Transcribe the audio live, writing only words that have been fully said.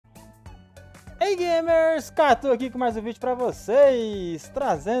Hey gamers, Catu aqui com mais um vídeo pra vocês,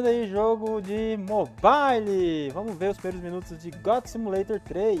 trazendo aí jogo de mobile. Vamos ver os primeiros minutos de God Simulator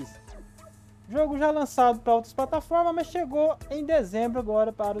 3. Jogo já lançado para outras plataformas, mas chegou em dezembro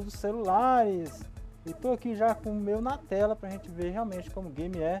agora para os celulares. E tô aqui já com o meu na tela pra gente ver realmente como o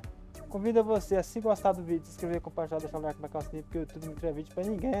game é. Convido você a, se gostar do vídeo, se inscrever, compartilhar, deixar o like, marcar o sininho, porque o YouTube não cria vídeo pra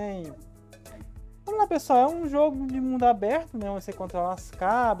ninguém. Vamos lá, pessoal, é um jogo de mundo aberto, né? Você controla as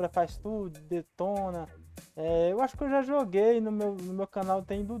cabras, faz tudo, detona. Eu acho que eu já joguei, no meu canal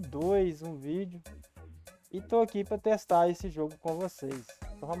tem do 2 um vídeo. E tô aqui para testar esse jogo com vocês.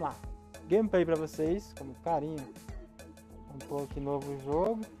 Então vamos lá. Gameplay para vocês, com muito carinho. Vamos pôr aqui novo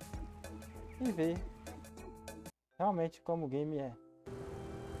jogo. E ver realmente como o game é.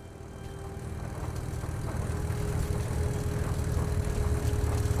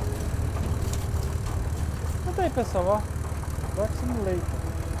 Então aí, pessoal, ó, God Simulator,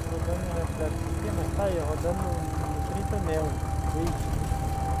 rodando no reflexo aqui, mas tá aí, ó, rodando no 30 mel.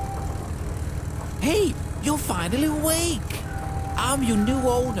 Hey, you're finally awake! I'm your new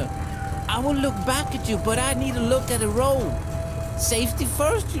owner. I will look back at you, but I need to look at the road. Safety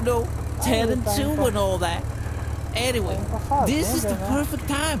first, you know, 10 and 2 and all that. Anyway, this is the perfect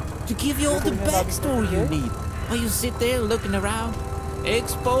time to give you all the backstory you need. While you sit there looking around.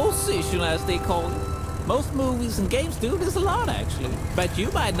 Exposition, as they call it. Most movies and games do this a lot, actually. But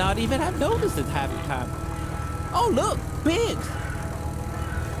you might not even have noticed it half the time. Oh, look, pigs!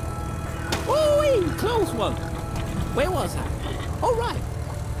 Woo-wee, close one. Where was I? All right.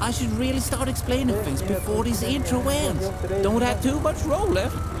 I should really start explaining things before this intro ends. Don't have too much roll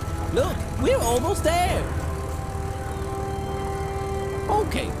left. Look, we're almost there.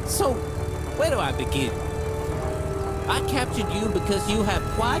 Okay, so where do I begin? I captured you because you have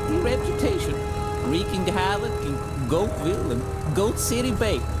quite the reputation. Wreaking havoc in Goatville and Goat City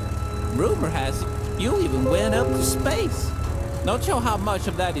Bay. Rumor has it, you even went up to space. Not sure how much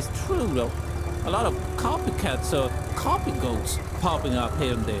of that is true though. A lot of copycats or copy goats popping up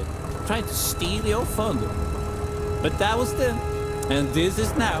here and there, trying to steal your thunder. But that was then, and this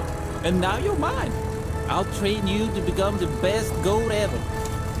is now, and now you're mine. I'll train you to become the best goat ever.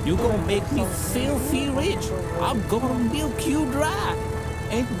 You're gonna make me filthy rich. I'm gonna milk you dry.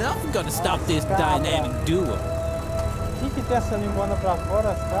 Ain't nothing gonna stop this dynamic duo.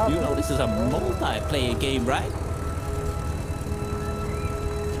 You know this is a multiplayer game, right?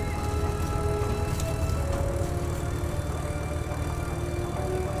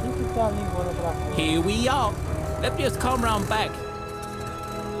 Here we are. Let me just come round back.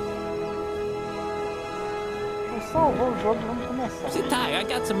 Sit tight, I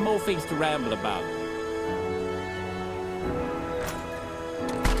got some more things to ramble about.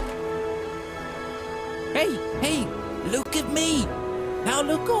 Hey, look at me. Now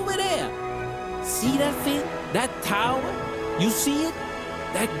look over there. See that thing? That tower? You see it?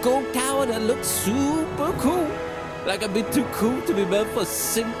 That goat tower that looks super cool. Like a bit too cool to be meant for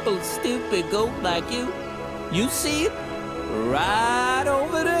simple, stupid goat like you. You see it? Right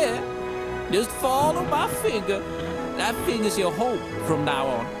over there. Just follow my finger. That thing is your home from now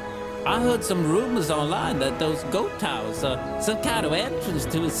on. I heard some rumors online that those goat towers are some kind of entrance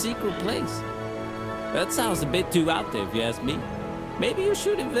to a secret place. That sounds a bit too out there if you ask me. Maybe you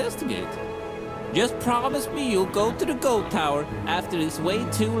should investigate. Just promise me you'll go to the goat tower after this way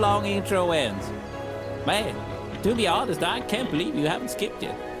too long intro ends. Man, to be honest, I can't believe you haven't skipped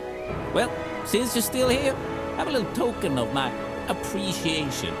yet. Well, since you're still here, have a little token of my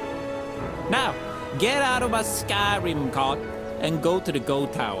appreciation. Now, get out of my Skyrim cart and go to the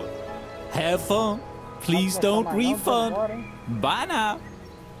goat tower. Have fun. Please don't refund. Bye now.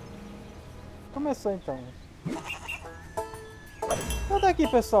 Começou então. Então daqui,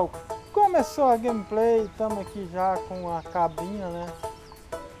 pessoal, começou a gameplay. Estamos aqui já com a cabinha, né?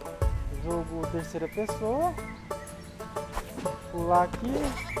 Jogo terceira pessoa. Pular aqui,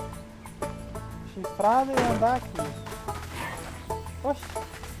 chifrada e andar aqui. Oxi.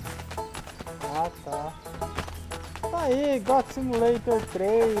 Ah, tá. Tá aí, God Simulator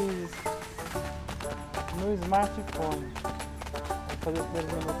 3 no smartphone. Vou fazer os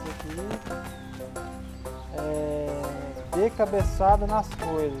primeiros minutos aqui. Dê cabeçada nas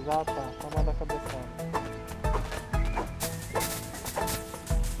coisas. Ah, tá. Toma da cabeçada.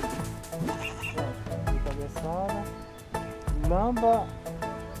 Dê cabeçada. Lamba.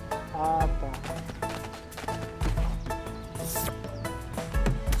 Ah, tá.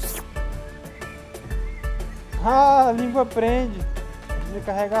 Ah, a língua prende. De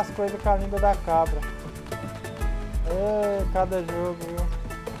carregar as coisas com a língua da cabra. É, cada jogo, viu?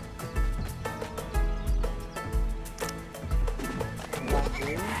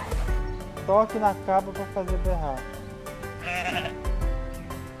 toque na cabra pra fazer berrar.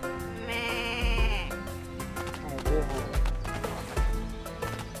 Aí, berrou.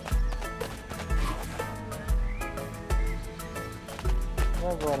 E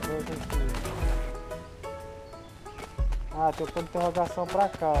agora? Como é que eu... Ah, tem o ponto de interrogação pra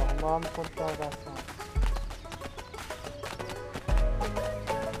cá, o nome do ponto de interrogação.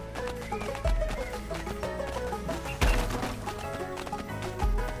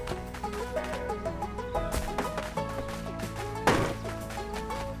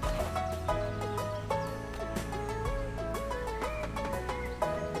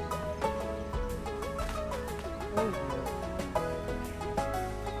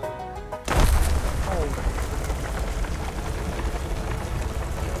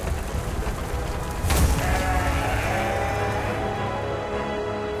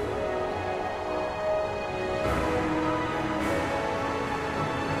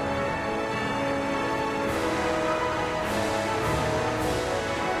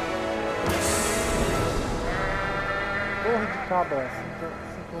 Cabra,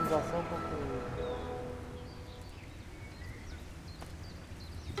 sincronização concluída.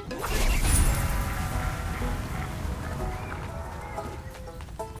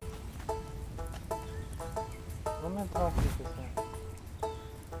 Vamos entrar aqui, pessoal.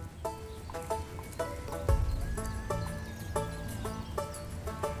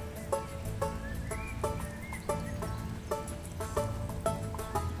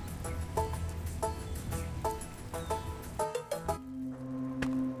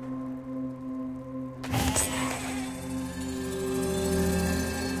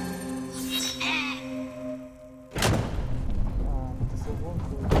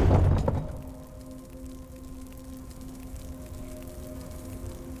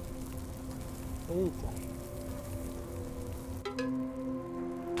 Eita.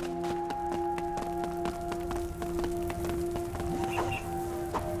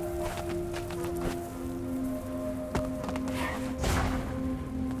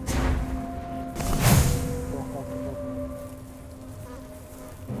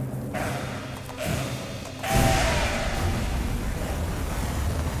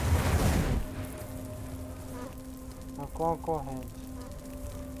 A concorrente.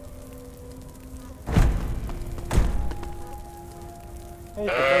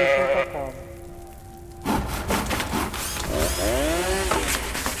 Eita, apareceu outra casa.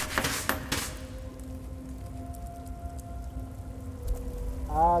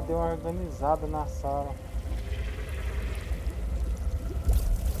 Ah, deu uma organizada na sala.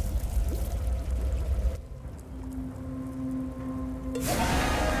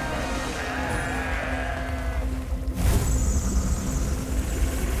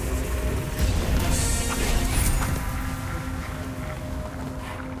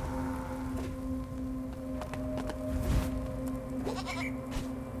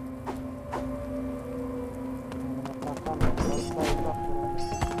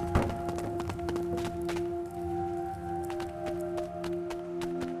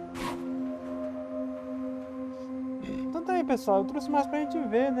 Pessoal, eu trouxe mais pra gente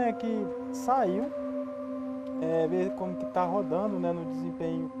ver, né, que saiu, ver como que tá rodando, né, no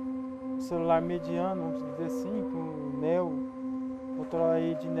desempenho celular mediano, vamos dizer assim, com Neo, Moto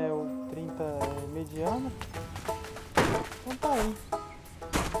Edge Neo 30 mediano. Então tá aí.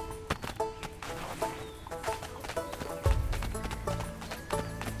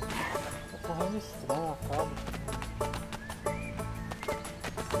 Tá correndo estranho a cabra.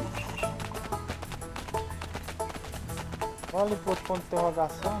 Olha o outro ponto de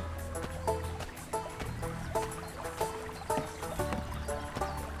interrogação.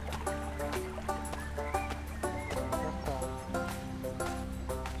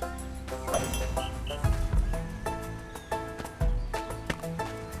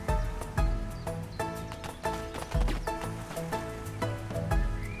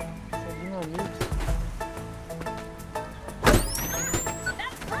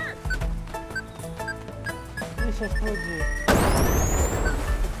 Deixa explodir.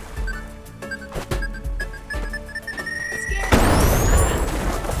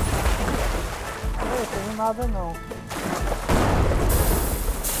 Não tem nada não.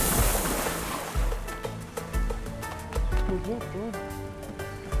 Explodiu tudo.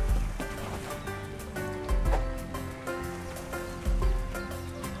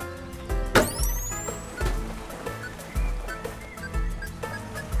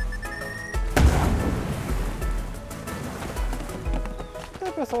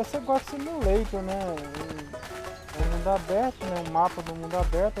 Pessoal, você gosta de Simulator, né? É um mundo aberto, né? Um mapa do mundo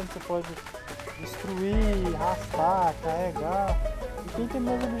aberto onde você pode destruir, arrastar, carregar. Quem tem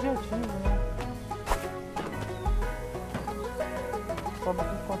meus objetivos, né? Sobe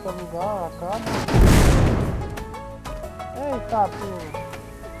aqui enquanto é lugar, acaba. Eita, pô.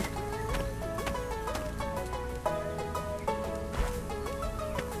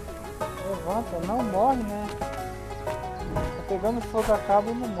 Levanta, não morre, né? Tá pegando fogo,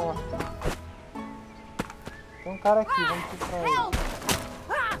 acaba e não morre. Tem um cara aqui, vamos chifrar ele.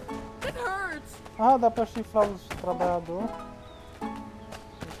 Ah, dá pra chifrar os trabalhadores.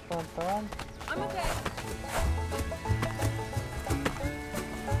 Espantado.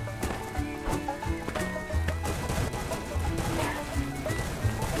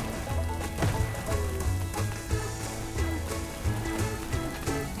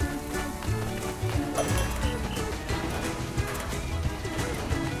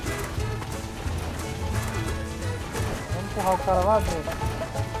 Vamos empurrar o cara lá dentro.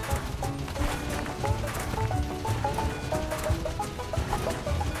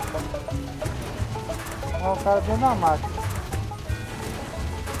 Empurrar o cara dentro da máquina.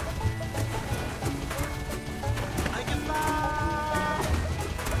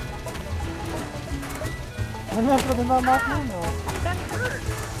 Ele não entra dentro da máquina não.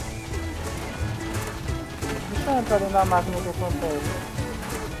 Deixa eu entrar dentro da máquina que acontece.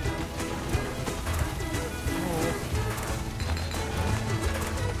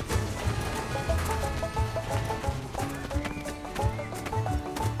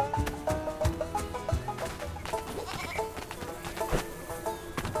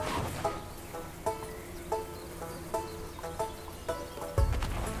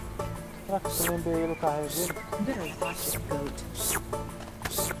 Será que se eu lembrei ele, eu carrego ele?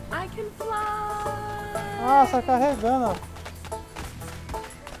 Ah, tá carregando, ó.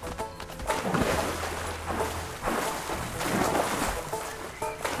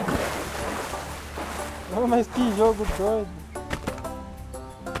 Oh, mas que jogo doido.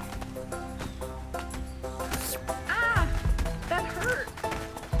 Ah, that hurt.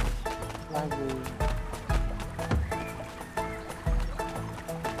 Larguei.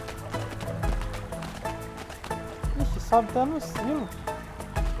 Ixi, sobe até no silo.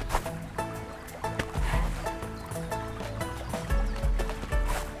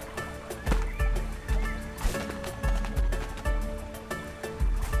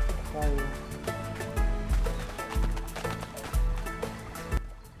 Saiu.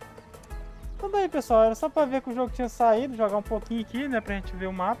 Tudo aí, pessoal, era só pra ver que o jogo tinha saído, jogar um pouquinho aqui, né, pra gente ver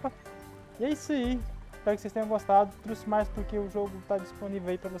o mapa. E é isso aí, espero que vocês tenham gostado. Trouxe mais porque o jogo tá disponível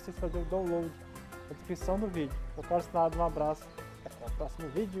aí pra vocês fazerem o download na descrição do vídeo. Eu quero assinado, um abraço, até o próximo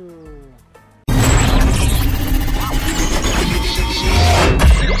vídeo.